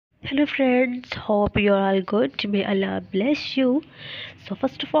Hello friends, hope you are all good. May Allah bless you. So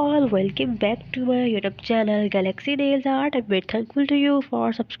first of all, welcome back to my YouTube channel Galaxy Nails Art. I'm very thankful to you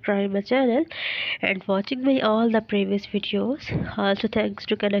for subscribing my channel and watching my all the previous videos. Also thanks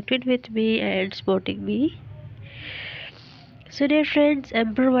to connecting with me and supporting me. So dear friends,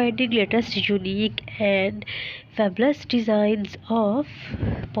 I'm providing latest unique and fabulous designs of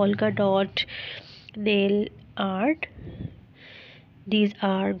polka dot nail art. These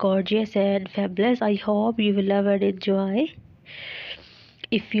are gorgeous and fabulous. I hope you will love and enjoy.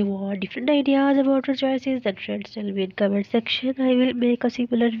 If you want different ideas about your choices, then friends tell me in comment section. I will make a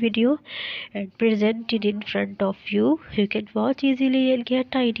similar video and present it in front of you. You can watch easily and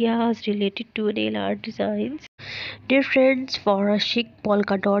get ideas related to nail art designs. Dear friends, for a chic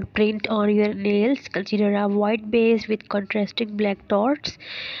polka dot print on your nails, consider a white base with contrasting black dots.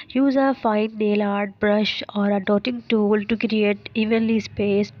 Use a fine nail art brush or a dotting tool to create evenly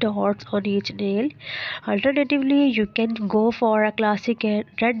spaced dots on each nail. Alternatively, you can go for a classic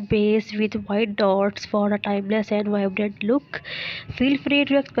red base with white dots for a timeless and vibrant look. Feel free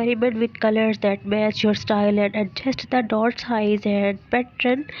to experiment with colors that match your style and adjust the dot size and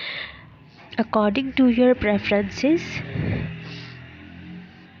pattern according to your preferences.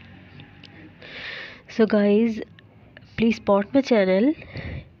 So guys, please support my channel.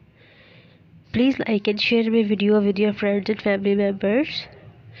 Please like and share my video with your friends and family members.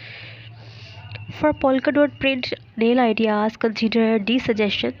 For polka dot print nail ideas, consider these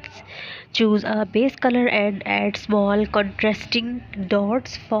suggestions. Choose a base color and add small contrasting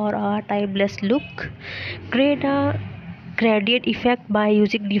dots for a timeless look. Create a gradient effect by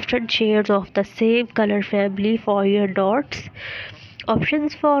using different shades of the same color family for your dots.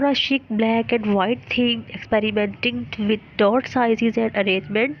 Options for a chic black and white theme, experimenting with dot sizes and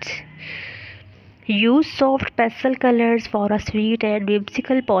arrangements. Use soft pastel colors for a sweet and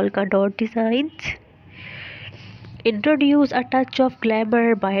whimsical polka dot designs. Introduce a touch of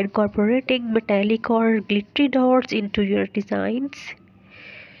glamour by incorporating metallic or glittery dots into your designs.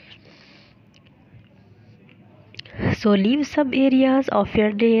 So leave some areas of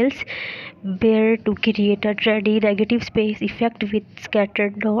your nails bare to create a trendy negative space effect with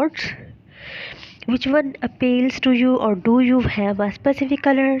scattered dots. Which one appeals to you, or do you have a specific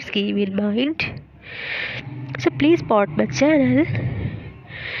color scheme in mind? So please support my channel.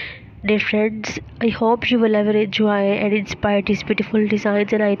 Dear friends, I hope you will ever enjoy and inspire these beautiful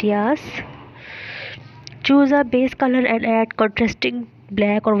designs and ideas. Choose a base color and add contrasting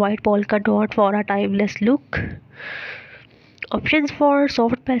black or white polka dot for a timeless look. Options for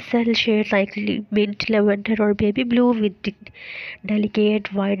soft pastel shades like mint, lavender or baby blue with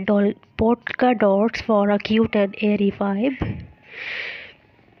delicate white polka dots for a cute and airy vibe.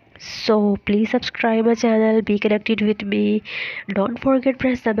 So please subscribe my channel, be connected with me. Don't forget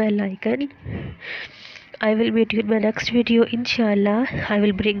press the bell icon. I will meet you in my next video, inshallah. I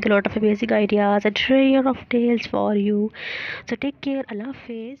will bring a lot of amazing ideas and tray of tales for you. So take care. Allah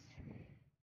Hafiz.